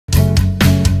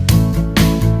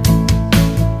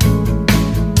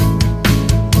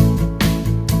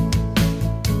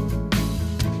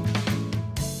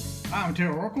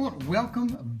Taylor Oracle.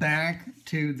 Welcome back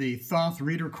to the Thoth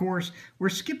Reader course. We're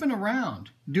skipping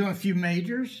around, doing a few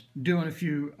majors, doing a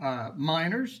few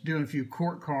minors, doing a few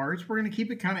court cards. We're going to keep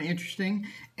it kind of interesting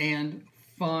and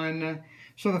fun.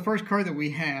 So the first card that we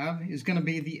have is going to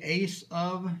be the Ace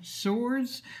of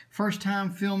Swords. First time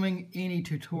filming any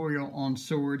tutorial on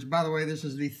swords. By the way, this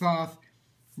is the Thoth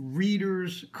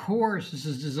Readers course. This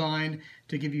is designed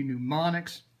to give you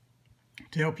mnemonics,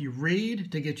 to help you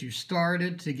read, to get you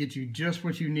started, to get you just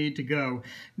what you need to go.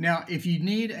 Now, if you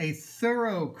need a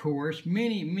thorough course,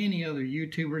 many other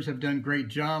YouTubers have done great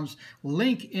jobs.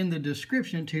 Link in the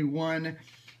description to one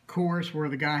course where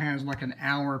the guy has like an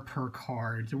hour per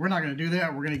card. So we're not going to do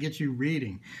that. We're going to get you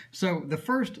reading. So the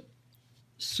first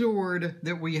sword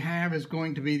that we have is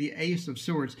going to be the Ace of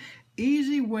Swords.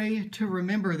 Easy way to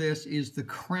remember this is the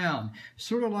crown,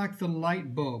 sort of like the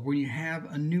light bulb when you have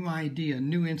a new idea,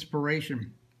 new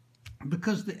inspiration.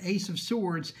 Because the Ace of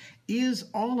Swords is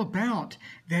all about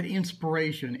that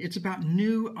inspiration. It's about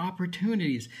new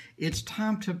opportunities. It's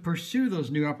time to pursue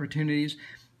those new opportunities.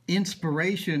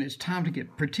 Inspiration, it's time to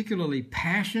get particularly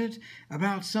passionate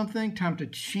about something, time to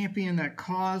champion that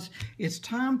cause. It's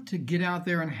time to get out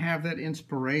there and have that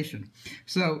inspiration.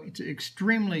 So it's an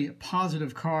extremely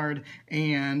positive card,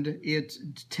 and it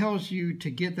tells you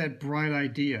to get that bright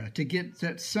idea, to get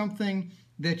that something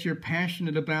that you're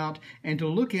passionate about, and to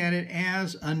look at it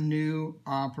as a new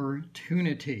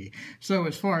opportunity. So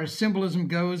as far as symbolism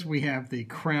goes, we have the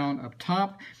crown up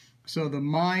top. So the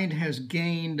mind has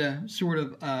gained sort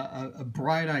of a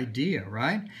bright idea,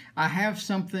 right? I have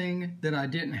something that I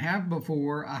didn't have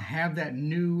before. I have that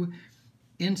new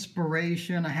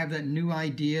inspiration. I have that new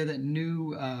idea, that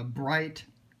new bright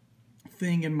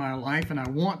thing in my life, and I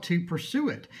want to pursue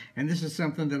it. And this is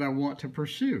something that I want to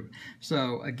pursue.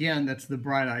 So again, that's the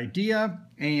bright idea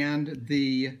and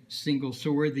the single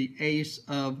sword, the Ace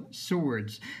of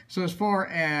Swords. So as far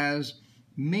as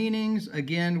meanings,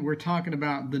 again, we're talking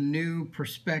about the new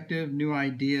perspective, new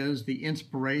ideas, the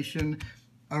inspiration,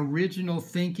 original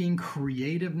thinking,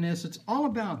 creativeness. It's all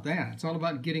about that. It's all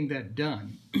about getting that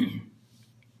done.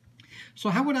 So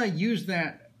how would I use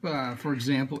that, for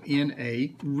example, in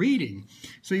a reading?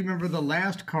 So you remember the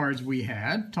last cards we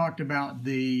had talked about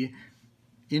the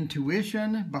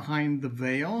intuition behind the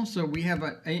veil. So we have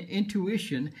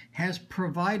intuition has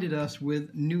provided us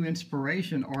with new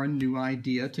inspiration or a new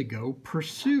idea to go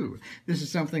pursue. This is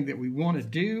something that we want to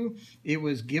do. It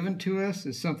was given to us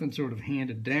as something sort of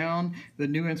handed down. The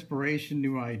new inspiration,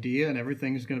 new idea, and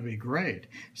everything is going to be great.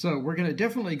 So we're going to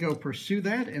definitely go pursue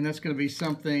that, and that's going to be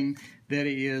something that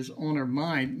is on our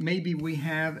mind. Maybe we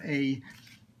have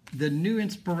the new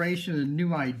inspiration, the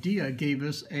new idea gave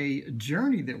us a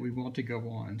journey that we want to go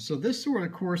on. So this sort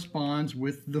of corresponds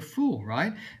with the Fool,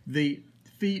 right? The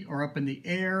feet are up in the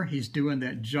air. He's doing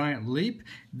that giant leap.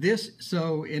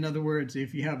 So in other words,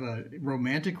 if you have a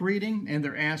romantic reading and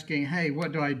they're asking, hey,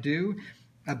 what do I do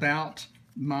about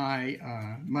my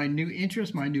new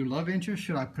interest, my new love interest?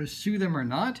 Should I pursue them or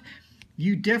not?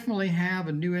 You definitely have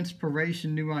a new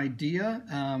inspiration, new idea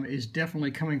is definitely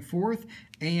coming forth,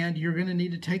 and you're going to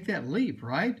need to take that leap,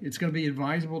 right? It's going to be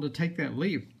advisable to take that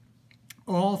leap.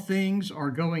 All things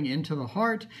are going into the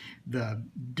heart. The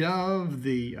dove,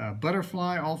 the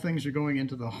butterfly, all things are going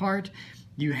into the heart.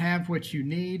 You have what you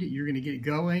need. You're going to get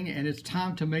going, and it's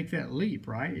time to make that leap,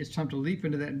 right? It's time to leap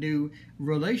into that new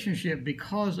relationship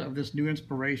because of this new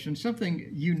inspiration. Something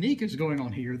unique is going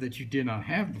on here that you did not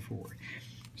have before.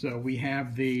 So we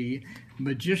have the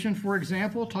Magician, for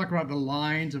example, talk about the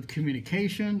lines of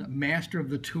communication, master of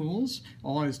the tools.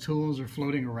 All his tools are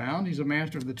floating around. He's a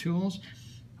master of the tools.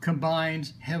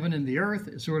 Combines heaven and the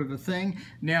earth, sort of a thing.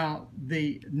 Now,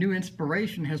 the new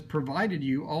inspiration has provided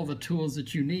you all the tools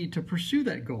that you need to pursue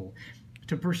that goal,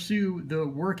 to pursue the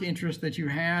work interest that you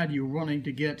had. You're wanting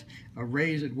to get a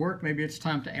raise at work. Maybe it's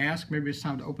time to ask. Maybe it's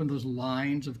time to open those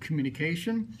lines of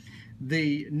communication.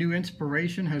 The new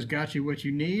inspiration has got you what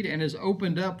you need and has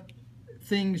opened up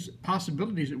things,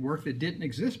 possibilities at work that didn't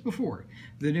exist before.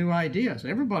 The new ideas.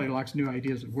 Everybody likes new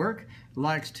ideas at work,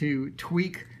 likes to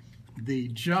tweak the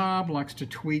job, likes to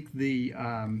tweak the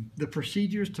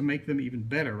procedures to make them even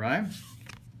better, right?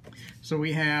 So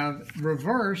we have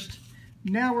reversed.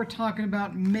 Now we're talking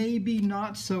about maybe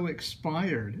not so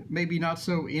expired, maybe not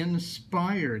so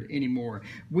inspired anymore.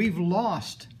 We've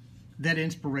lost that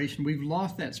inspiration, we've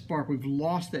lost that spark, we've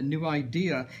lost that new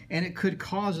idea, and it could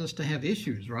cause us to have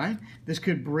issues, right? This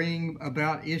could bring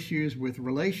about issues with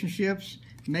relationships.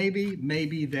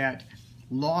 Maybe that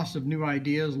loss of new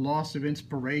ideas, loss of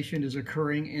inspiration is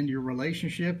occurring in your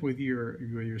relationship with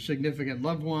your significant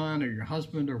loved one or your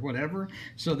husband or whatever.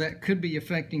 So that could be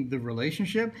affecting the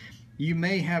relationship. You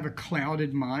may have a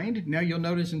clouded mind. Now you'll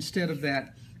notice instead of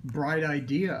that bright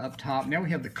idea up top, now we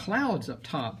have the clouds up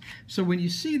top. So when you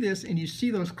see this and you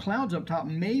see those clouds up top,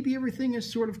 maybe everything is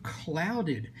sort of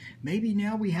clouded. Maybe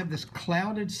now we have this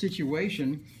clouded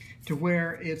situation to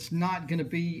where it's not going to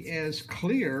be as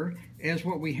clear as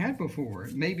what we had before.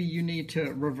 Maybe you need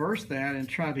to reverse that and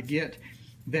try to get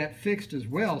that fixed as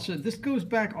well. So this goes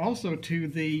back also to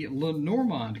the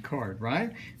Lenormand card,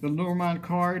 right? The Lenormand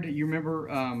card, you remember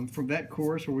from that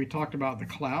course where we talked about the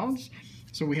clouds.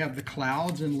 So we have the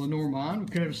clouds in Lenormand. We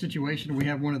could have a situation where we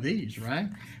have one of these, right?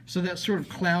 So that's sort of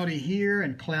cloudy here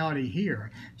and cloudy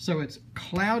here. So it's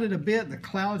clouded a bit. The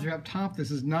clouds are up top.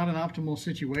 This is not an optimal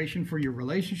situation for your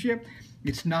relationship.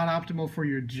 It's not optimal for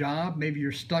your job. Maybe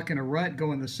you're stuck in a rut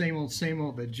going the same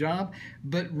old the job.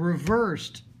 But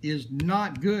reversed is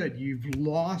not good. You've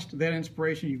lost that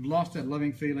inspiration. You've lost that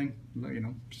loving feeling. You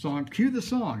know, song. Cue the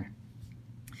song.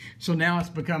 So now it's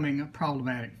becoming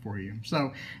problematic for you.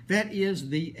 So that is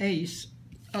the Ace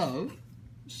of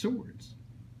Swords.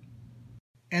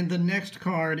 And the next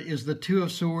card is the Two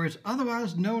of Swords,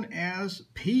 otherwise known as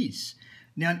peace.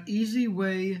 Now, an easy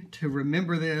way to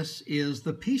remember this is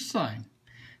the peace sign.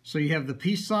 So you have the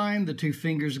peace sign, the two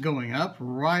fingers going up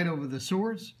right over the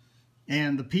swords.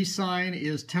 And the peace sign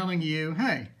is telling you,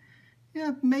 hey,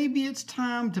 yeah, maybe it's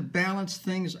time to balance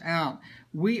things out.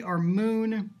 We are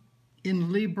Moon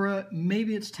in Libra.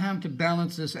 Maybe it's time to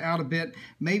balance this out a bit.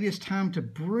 Maybe it's time to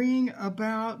bring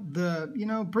about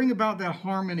bring about that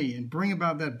harmony and bring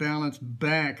about that balance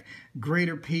back,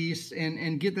 greater peace,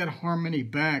 and get that harmony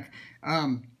back.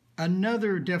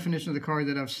 Another definition of the card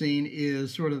that I've seen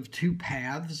is sort of two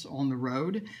paths on the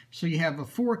road. So you have a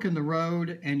fork in the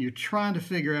road and you're trying to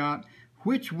figure out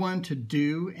which one to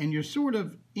do, and you're sort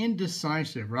of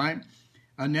indecisive, right?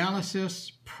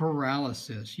 Analysis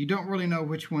paralysis. You don't really know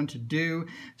which one to do.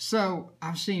 So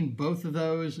I've seen both of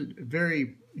those,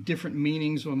 very different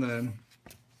meanings on the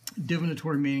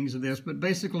divinatory meanings of this, but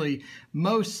basically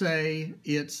most say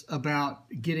it's about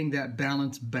getting that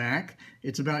balance back.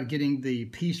 It's about getting the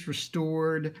peace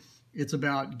restored. It's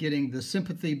about getting the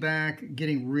sympathy back,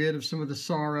 getting rid of some of the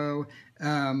sorrow,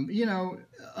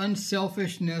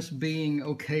 unselfishness, being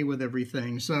okay with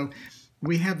everything. So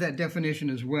we have that definition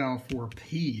as well for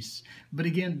peace. But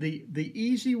again, the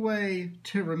easy way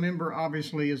to remember,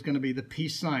 obviously, is going to be the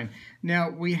peace sign. Now,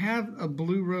 we have a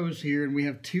blue rose here, and we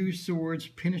have two swords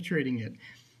penetrating it.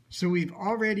 So we've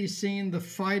already seen the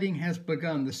fighting has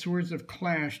begun. The swords have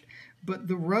clashed, but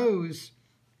the rose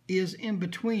is in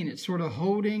between. It's sort of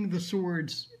holding the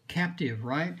swords captive,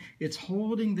 right? It's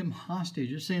holding them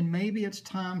hostage. It's saying maybe it's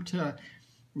time to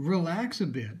relax a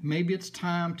bit. Maybe it's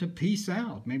time to peace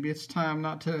out. Maybe it's time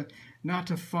not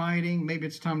to fighting. Maybe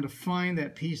it's time to find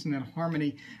that peace and that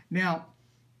harmony. Now,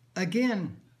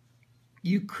 again,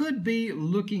 you could be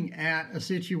looking at a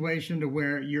situation to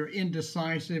where you're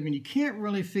indecisive and you can't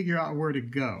really figure out where to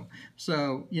go.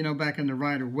 So, back in the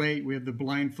Rider-Waite, we have the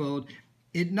blindfold.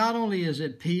 It not only is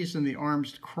it peace and the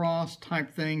arms crossed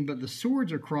type thing, but the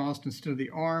swords are crossed instead of the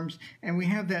arms, and we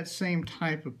have that same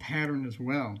type of pattern as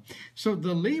well. So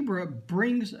the Libra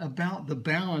brings about the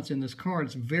balance in this card.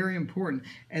 It's very important,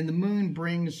 and the Moon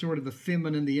brings sort of the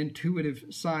feminine, the intuitive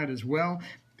side as well.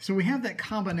 So we have that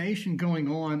combination going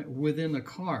on within the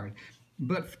card.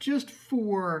 But just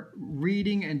for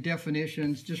reading and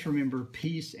definitions, just remember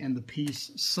peace and the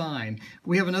peace sign.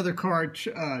 We have another card,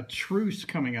 truce,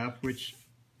 coming up, which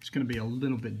is going to be a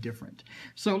little bit different.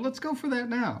 So let's go for that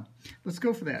now. Let's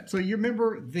go for that. So you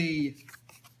remember the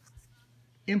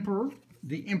Emperor.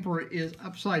 The Emperor is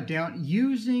upside down,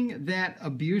 using that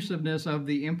abusiveness of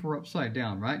the Emperor upside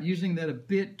down, right? Using that a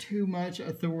bit too much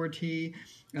authority,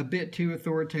 a bit too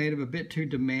authoritative, a bit too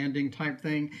demanding type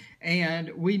thing. And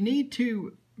we need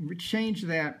to change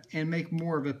that and make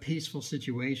more of a peaceful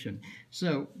situation.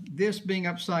 So this being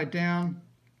upside down,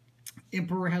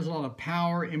 Emperor has a lot of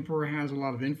power, Emperor has a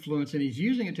lot of influence, and he's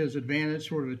using it to his advantage,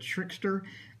 sort of a trickster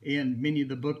in many of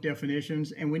the book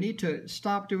definitions, and we need to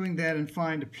stop doing that and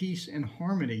find peace and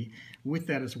harmony with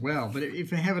that as well. But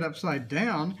if you have it upside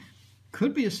down,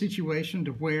 could be a situation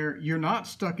to where you're not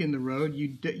stuck in the road,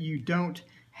 you don't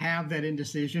have that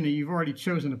indecision, and you've already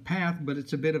chosen a path, but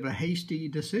it's a bit of a hasty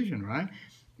decision, right?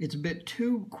 It's a bit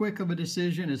too quick of a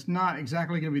decision. It's not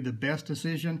exactly going to be the best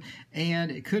decision,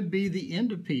 and it could be the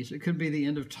end of peace. It could be the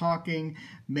end of talking.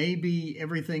 Maybe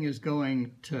everything is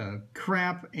going to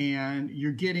crap, and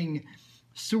you're getting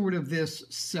sort of this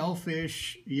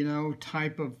selfish,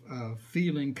 type of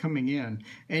feeling coming in.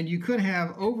 And you could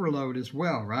have overload as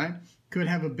well, right? could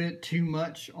have a bit too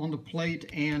much on the plate,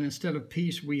 and instead of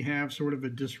peace, we have sort of a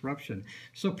disruption.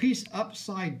 So peace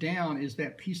upside down is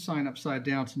that peace sign upside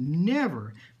down. It's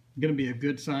never going to be a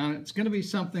good sign. It's going to be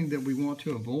something that we want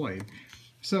to avoid.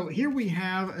 So here we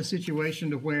have a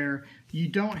situation to where you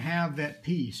don't have that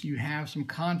peace. You have some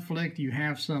conflict. You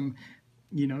have some,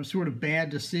 sort of bad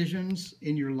decisions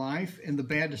in your life, and the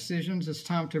bad decisions, it's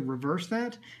time to reverse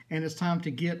that, and it's time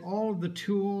to get all of the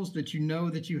tools that you know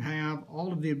that you have,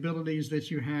 all of the abilities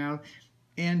that you have,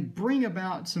 and bring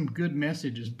about some good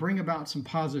messages, bring about some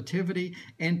positivity,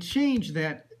 and change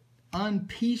that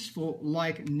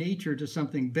unpeaceful-like nature to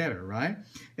something better, right?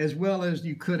 As well as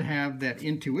you could have that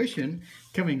intuition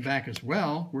coming back as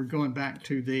well. We're going back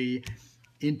to the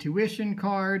intuition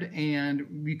card, and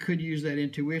we could use that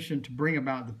intuition to bring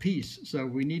about the peace. So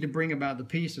we need to bring about the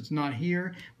peace. It's not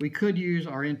here. We could use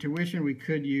our intuition. We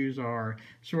could use our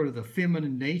sort of the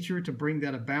feminine nature to bring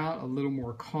that about, a little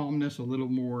more calmness, a little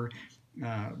more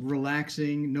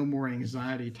relaxing, no more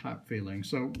anxiety type feeling.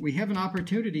 So we have an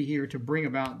opportunity here to bring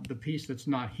about the peace that's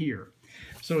not here.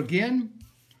 So again,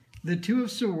 the Two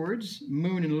of Swords,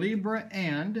 Moon in Libra,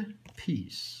 and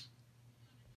peace.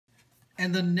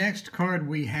 And the next card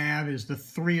we have is the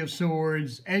Three of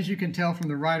Swords. As you can tell from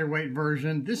the Rider-Waite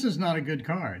version, this is not a good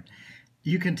card.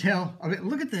 You can tell, I mean,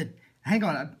 look at the, hang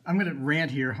on, I'm going to rant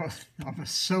here. I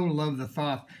so love the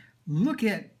Thoth. Look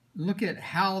at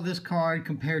how this card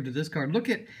compared to this card. Look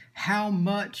at how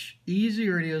much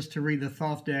easier it is to read the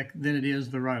Thoth deck than it is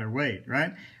the Rider-Waite,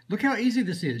 right? Look how easy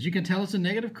this is. You can tell it's a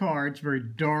negative card. It's very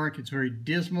dark. It's very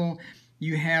dismal.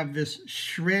 You have this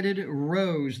shredded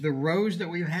rose. The rose that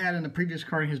we've had in the previous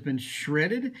card has been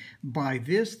shredded by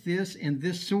this, and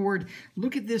this sword.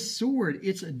 Look at this sword.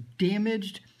 It's a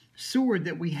damaged sword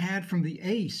that we had from the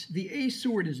ace. The ace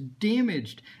sword is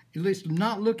damaged. At least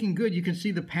not looking good. You can see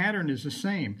the pattern is the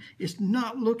same. It's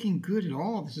not looking good at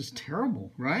all. This is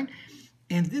terrible, right?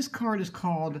 And this card is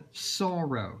called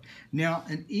Sorrow. Now,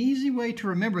 an easy way to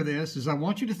remember this is I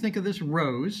want you to think of this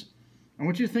rose. I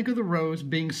want you to think of the rose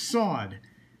being sawed.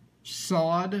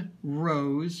 Sawed,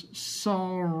 rose,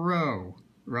 sorrow,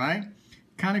 right?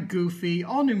 Kind of goofy.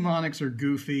 All mnemonics are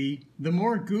goofy. The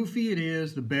more goofy it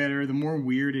is, the better. The more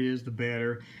weird it is, the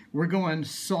better. We're going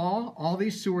saw. All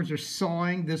these swords are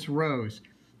sawing this rose.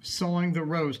 Sawing the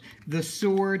rose. The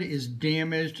sword is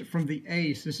damaged from the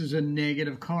ace. This is a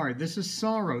negative card. This is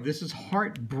sorrow. This is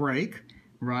heartbreak,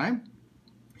 right?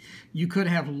 You could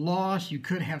have loss, you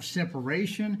could have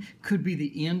separation, could be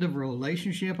the end of a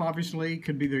relationship, obviously,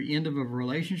 could be the end of a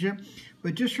relationship.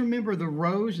 But just remember, the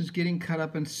rose is getting cut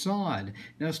up and sawed.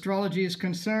 Now, astrology is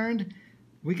concerned,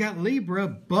 we got Libra,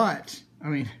 but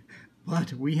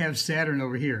we have Saturn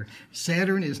over here.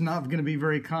 Saturn is not going to be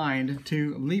very kind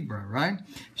to Libra, right?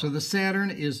 So the Saturn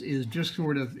is just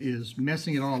sort of is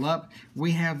messing it all up.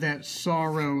 We have that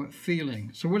sorrow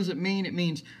feeling. So what does it mean? It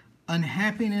means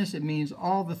unhappiness. It means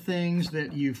all the things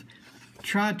that you've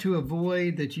tried to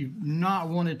avoid, that you've not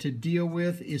wanted to deal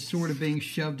with, is sort of being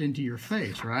shoved into your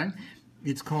face, right?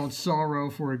 It's called sorrow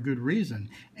for a good reason.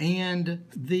 And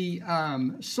the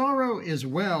sorrow as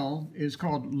well is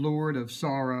called Lord of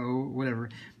Sorrow, whatever.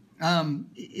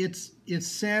 It's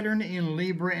Saturn in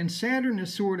Libra, and Saturn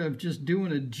is sort of just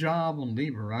doing a job on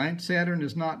Libra, right? Saturn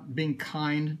is not being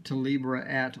kind to Libra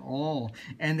at all.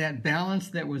 And that balance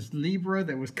that was Libra,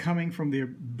 that was coming from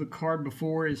the card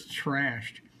before, is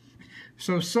trashed.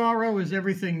 So sorrow is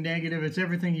everything negative. It's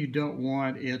everything you don't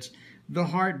want. It's the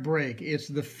heartbreak. It's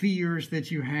the fears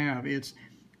that you have. It's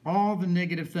all the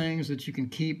negative things that you can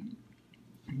keep.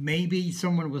 Maybe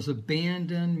someone was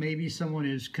abandoned. Maybe someone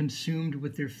is consumed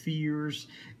with their fears.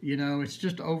 You know, it's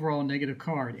just overall negative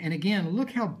card. And again,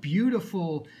 look how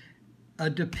beautiful a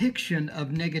depiction of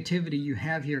negativity you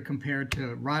have here compared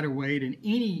to Rider-Waite and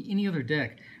any other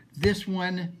deck. This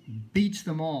one beats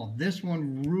them all. This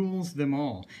one rules them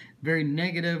all. Very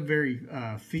negative, very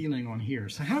feeling on here.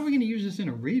 So how are we going to use this in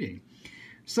a reading?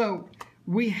 So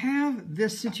we have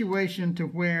this situation to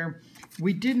where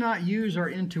we did not use our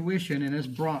intuition, and it's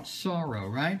brought sorrow,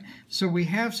 right? So we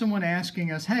have someone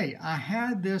asking us, hey, I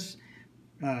had this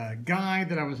guy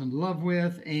that I was in love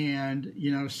with, and,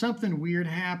 you know, something weird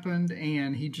happened,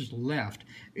 and he just left.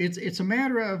 It's a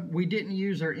matter of we didn't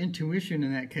use our intuition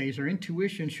in that case. Our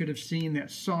intuition should have seen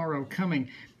that sorrow coming.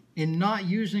 In not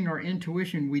using our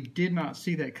intuition, we did not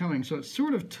see that coming. So it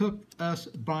sort of took us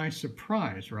by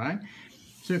surprise, right?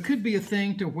 So it could be a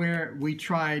thing to where we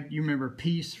tried, you remember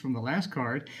peace from the last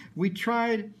card, we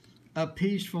tried a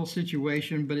peaceful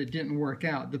situation, but it didn't work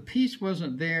out. The peace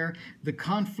wasn't there, the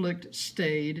conflict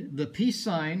stayed, the peace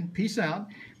sign, peace out,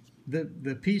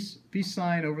 the peace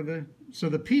sign over the, so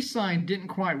the peace sign didn't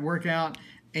quite work out,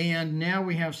 And now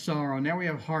we have sorrow. Now we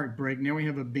have heartbreak. Now we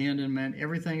have abandonment.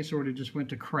 Everything sort of just went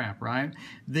to crap, right?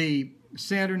 The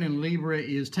Saturn in Libra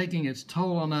is taking its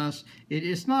toll on us.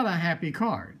 It's not a happy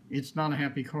card. It's not a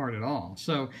happy card at all.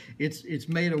 So it's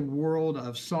made a world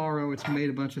of sorrow. It's made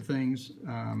a bunch of things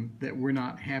that we're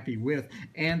not happy with.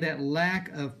 And that lack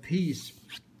of peace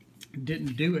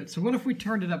didn't do it. So what if we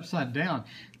turned it upside down?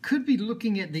 Could be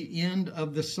looking at the end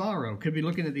of the sorrow. Could be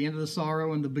looking at the end of the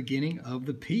sorrow and the beginning of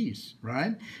the peace,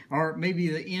 right? Or maybe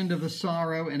the end of the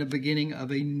sorrow and the beginning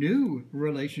of a new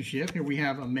relationship. Here we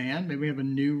have a man. Maybe we have a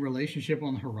new relationship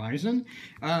on the horizon.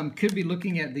 Could be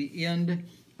looking at the end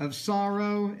of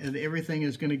sorrow, and everything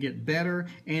is going to get better,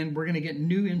 and we're going to get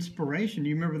new inspiration. Do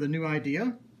you remember the new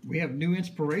idea? We have new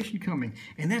inspiration coming,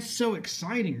 and that's so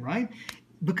exciting, right?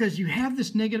 Because you have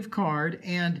this negative card,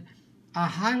 and I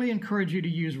highly encourage you to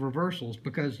use reversals,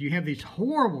 because you have these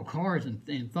horrible cards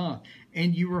in Thoth,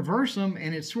 and you reverse them,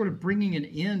 and it's sort of bringing an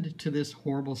end to this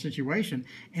horrible situation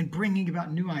and bringing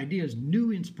about new ideas,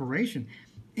 new inspiration.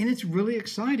 And it's really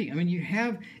exciting. I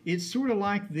mean, it's sort of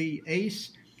like the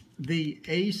ace,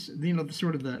 you know,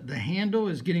 sort of the handle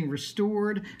is getting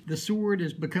restored. The sword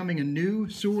is becoming a new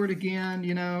sword again,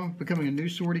 you know, becoming a new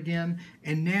sword again.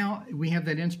 And now we have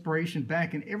that inspiration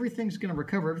back, and everything's going to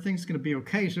recover. Everything's going to be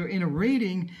okay. So in a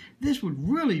reading, this would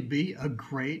really be a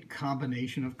great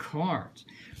combination of cards.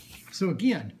 So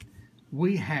again,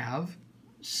 we have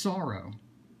sorrow.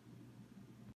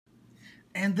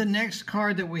 And the next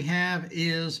card that we have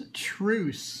is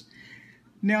truce.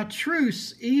 Now,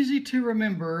 truce, easy to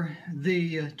remember.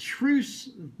 The truce,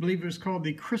 I believe it was called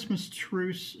the Christmas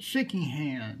truce, shaking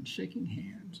hands, shaking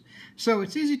hands. So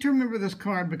it's easy to remember this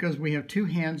card because we have two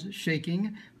hands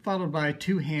shaking, followed by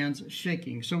two hands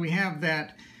shaking. So we have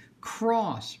that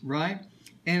cross, right?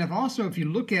 And if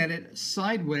you look at it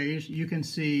sideways, you can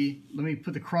see, let me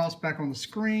put the cross back on the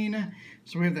screen.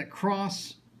 So we have that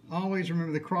cross. Always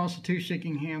remember the cross, the two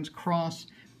shaking hands, cross,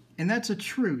 and that's a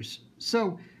truce.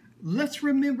 So let's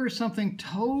remember something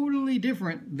totally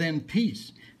different than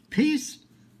peace. Peace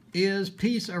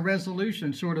is a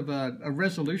resolution, sort of a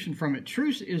resolution from it.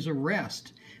 Truce is a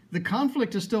rest. The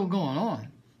conflict is still going on.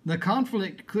 The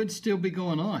conflict could still be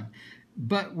going on,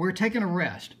 but we're taking a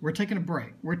rest. We're taking a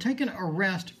break. We're taking a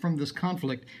rest from this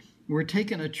conflict. We're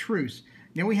taking a truce.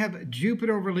 Now we have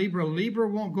Jupiter over Libra. Libra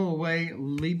won't go away.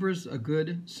 Libra's a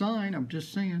good sign, I'm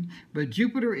just saying. But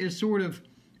Jupiter is sort of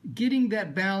getting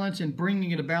that balance and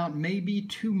bringing it about, maybe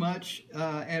too much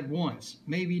at once.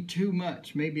 Maybe too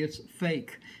much. Maybe it's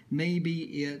fake.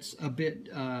 Maybe it's a bit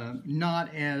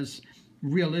not as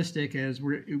realistic as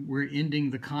we're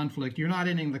ending the conflict. You're not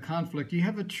ending the conflict. You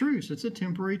have a truce. It's a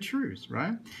temporary truce,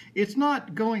 right? It's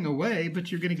not going away,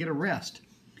 but you're going to get a rest.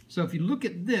 So if you look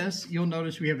at this, you'll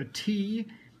notice we have a T,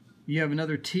 you have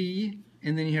another T,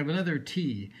 and then you have another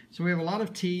T. So we have a lot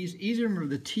of T's. Easy to remember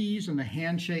the T's and the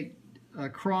handshake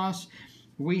cross.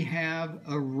 We have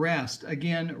a rest.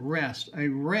 Again, rest. A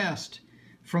rest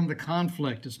from the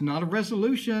conflict. It's not a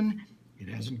resolution. It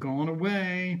hasn't gone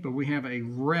away, but we have a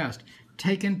rest.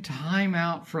 Taken time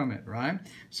out from it, right?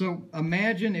 So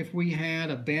imagine if we had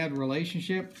a bad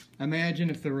relationship. Imagine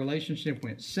if the relationship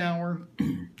went sour.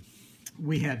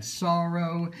 We had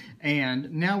sorrow,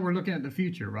 and now we're looking at the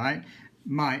future, right?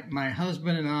 My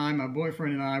husband and I, my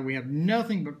boyfriend and I, we have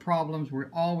nothing but problems. We're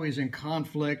always in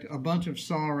conflict, a bunch of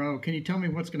sorrow. Can you tell me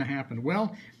what's going to happen?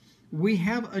 Well, we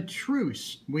have a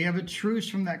truce. We have a truce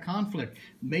from that conflict.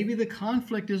 Maybe the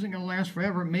conflict isn't going to last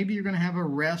forever. Maybe you're going to have a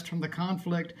rest from the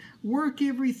conflict. Work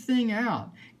everything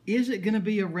out. Is it going to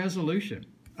be a resolution?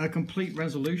 A complete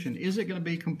resolution? Is it going to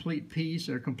be complete peace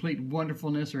or complete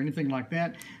wonderfulness or anything like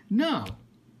that? No.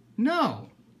 No.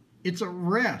 It's a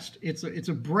rest. It's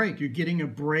a break. You're getting a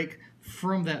break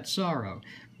from that sorrow.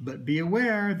 But be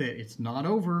aware that it's not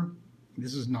over.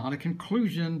 This is not a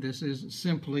conclusion. This is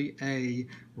simply a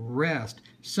rest.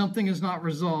 Something is not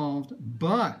resolved,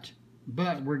 but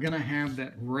we're going to have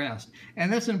that rest.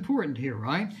 And that's important here,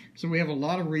 right? So we have a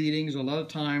lot of readings. A lot of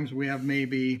times we have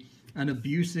maybe an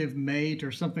abusive mate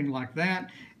or something like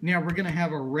that. Now we're going to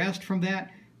have a rest from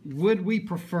that. Would we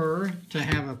prefer to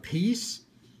have a peace,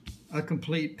 a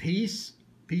complete peace,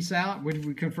 peace out? Would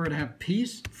we prefer to have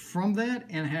peace from that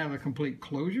and have a complete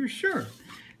closure? Sure.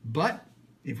 But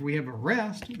if we have a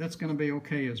rest, that's going to be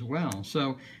okay as well.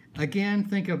 So again,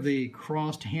 think of the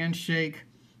crossed handshake,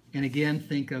 and again,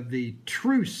 think of the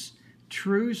truce,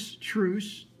 truce,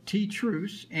 truce,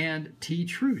 T-truce, and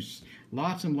T-truce.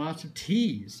 Lots and lots of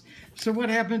T's. So what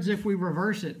happens if we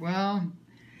reverse it? Well,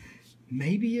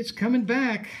 maybe it's coming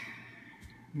back.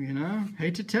 You know,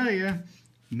 hate to tell you,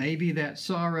 maybe that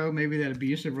sorrow, maybe that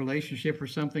abusive relationship or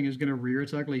something is going to rear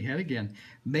its ugly head again.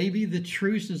 Maybe the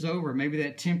truce is over. Maybe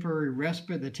that temporary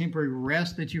respite, the temporary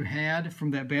rest that you had from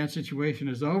that bad situation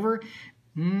is over.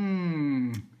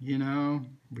 You know,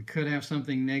 we could have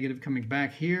something negative coming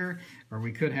back here, or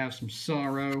we could have some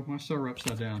sorrow. Why sorrow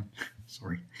upside down?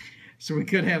 Sorry. So we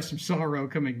could have some sorrow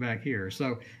coming back here.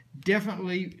 So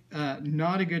definitely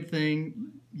not a good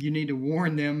thing. You need to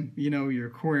warn them, you know, your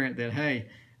querent, that, hey,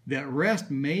 that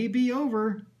rest may be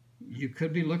over. You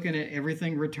could be looking at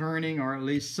everything returning, or at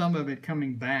least some of it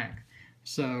coming back.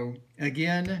 So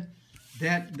again,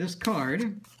 this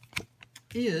card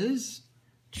is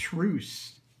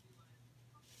Truce.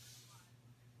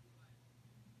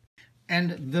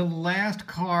 And the last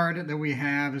card that we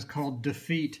have is called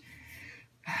Defeat.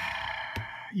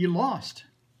 You lost,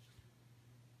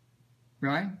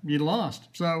 right? You lost.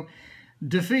 So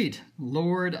Defeat,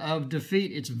 Lord of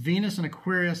Defeat. It's Venus and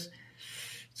Aquarius.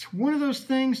 It's one of those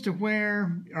things to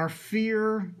where our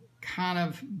fear kind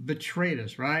of betrayed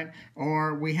us, right?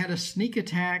 Or we had a sneak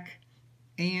attack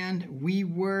and we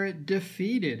were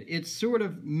defeated. It's sort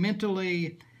of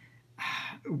mentally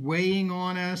weighing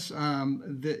on us.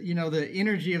 The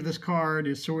energy of this card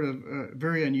is sort of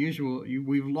very unusual.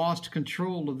 We've lost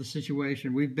control of the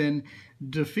situation. We've been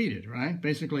defeated, right?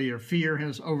 Basically, your fear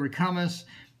has overcome us,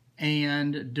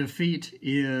 and defeat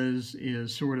is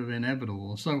sort of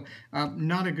inevitable. So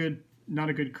not a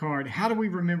good card. How do we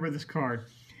remember this card?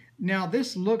 Now,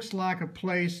 this looks like a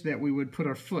place that we would put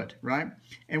our foot, right?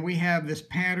 And we have this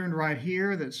pattern right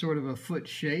here that's sort of a foot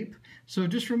shape. So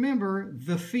just remember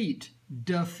the feet,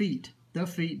 defeat,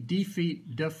 defeat,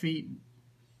 defeat, defeat,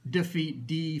 defeat,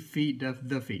 defeat,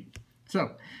 defeat.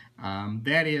 So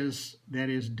that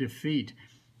is defeat.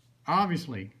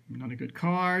 Obviously, not a good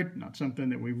card, not something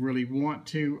that we really want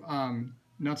to,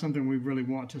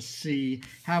 see.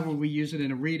 How will we use it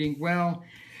in a reading? Well,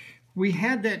 we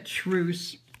had that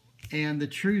truce, and the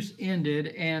truce ended,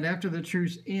 and after the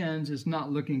truce ends, it's not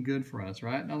looking good for us,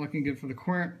 right? Not looking good for the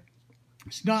querent.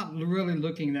 It's not really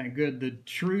looking that good. The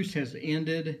truce has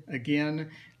ended again.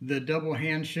 The double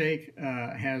handshake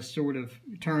has sort of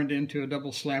turned into a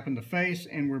double slap in the face,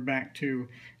 and we're back to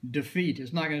defeat.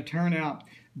 It's not going to turn out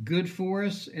good for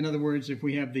us. In other words, if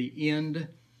we have the end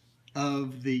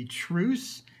of the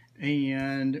truce,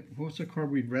 and what's a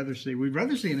card we'd rather see? We'd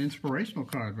rather see an inspirational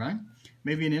card, right?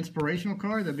 Maybe an inspirational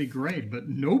card, that'd be great, but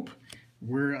nope,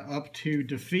 we're up to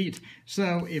defeat.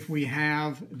 So if we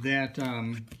have that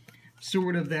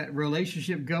sort of that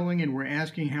relationship going and we're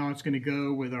asking how it's going to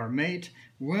go with our mate,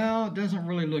 well, it doesn't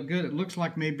really look good. It looks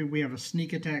like maybe we have a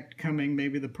sneak attack coming.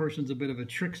 Maybe the person's a bit of a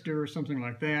trickster or something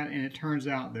like that, and it turns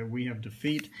out that we have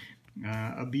defeat.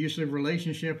 Abusive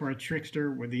relationship or a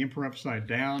trickster with the Emperor upside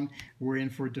down, we're in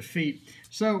for defeat.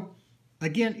 So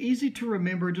again, easy to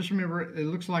remember. Just remember, it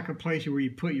looks like a place where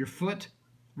you put your foot,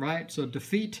 right? So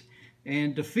defeat,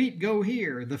 and defeat go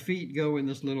here. The feet go in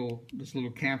this little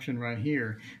caption right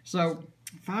here. So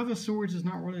Five of Swords is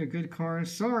not really a good card.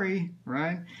 Sorry,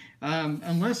 right?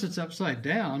 Unless it's upside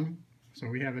down. So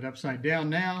we have it upside down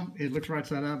now. It looks right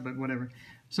side up, but whatever.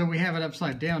 So we have it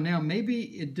upside down now.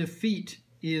 Maybe defeat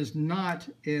is not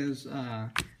as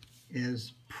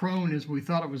prone as we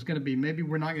thought it was going to be. Maybe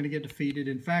we're not going to get defeated.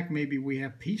 In fact, maybe we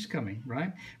have peace coming,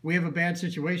 right? We have a bad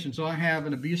situation. So I have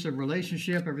an abusive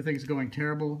relationship. Everything's going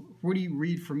terrible. What do you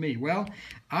read for me? Well,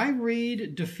 I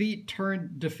read defeat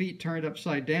turned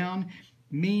upside down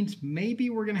means maybe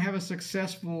we're going to have a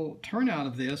successful turnout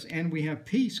of this, and we have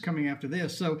peace coming after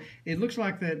this. So it looks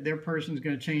like that their person is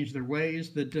going to change their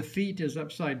ways. The defeat is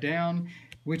upside down,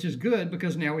 which is good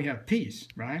because now we have peace,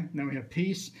 right? Now we have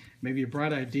peace, maybe a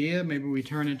bright idea. Maybe we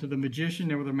turn into the magician.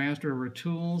 Now we're the master of our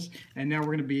tools, and now we're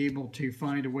going to be able to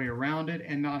find a way around it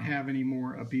and not have any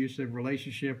more abusive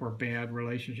relationship or bad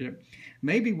relationship.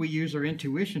 Maybe we use our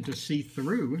intuition to see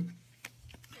through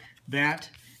that,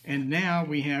 and now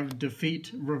we have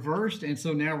defeat reversed, and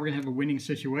so now we're going to have a winning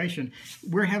situation.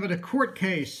 We're having a court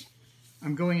case.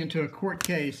 I'm going into a court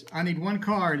case. I need one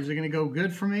card. Is it going to go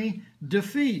good for me?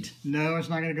 Defeat. No, it's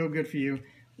not going to go good for you.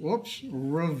 Whoops.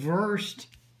 Reversed.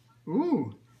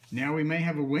 Ooh. Now we may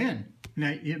have a win.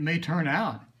 Now it may turn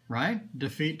out, right?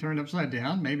 Defeat turned upside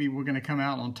down. Maybe we're going to come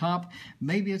out on top.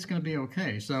 Maybe it's going to be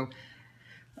okay. So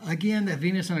again, that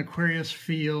Venus and Aquarius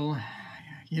feel,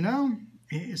 you know,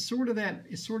 it's sort of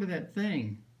that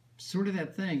thing.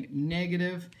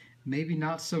 Negative. Maybe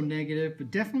not so negative,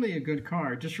 but definitely a good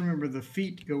card. Just remember the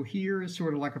feet go here, is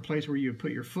sort of like a place where you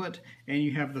put your foot, and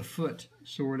you have the foot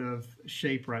sort of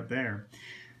shape right there.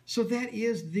 So that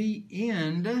is the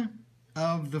end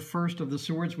of the first of the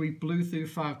swords. We blew through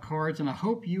 5 cards, and I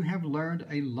hope you have learned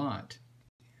a lot.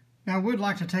 Now, I would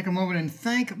like to take a moment and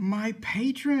thank my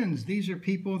patrons. These are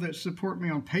people that support me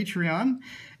on Patreon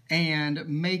and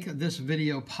make this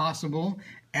video possible.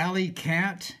 Allie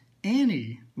Cat,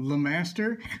 Annie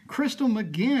Lemaster, Crystal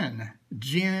McGinn,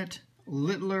 Janet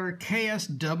Littler,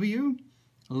 KSW,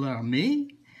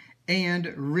 me,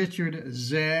 and Richard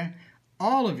Z.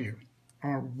 All of you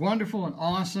are wonderful and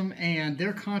awesome, and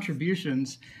their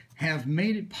contributions have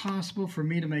made it possible for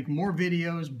me to make more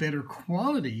videos, better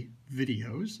quality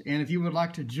videos. And if you would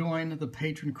like to join the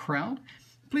patron crowd,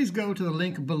 please go to the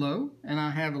link below, and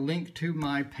I have a link to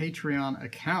my Patreon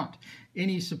account.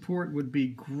 Any support would be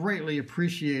greatly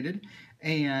appreciated,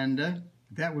 and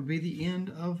that would be the end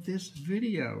of this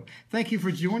video. Thank you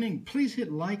for joining. Please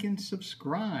hit like and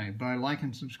subscribe. By like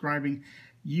and subscribing,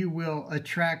 you will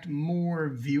attract more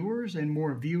viewers, and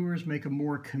more viewers make a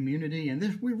more community.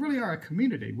 And we really are a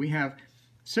community. We have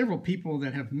several people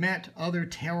that have met other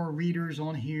tarot readers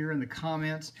on here in the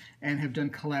comments and have done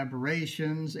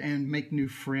collaborations and make new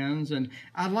friends. And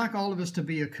I'd like all of us to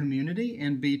be a community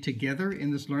and be together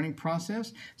in this learning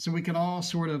process so we can all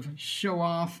sort of show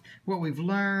off what we've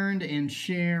learned and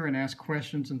share and ask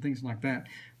questions and things like that.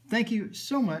 Thank you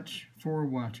so much for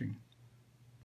watching.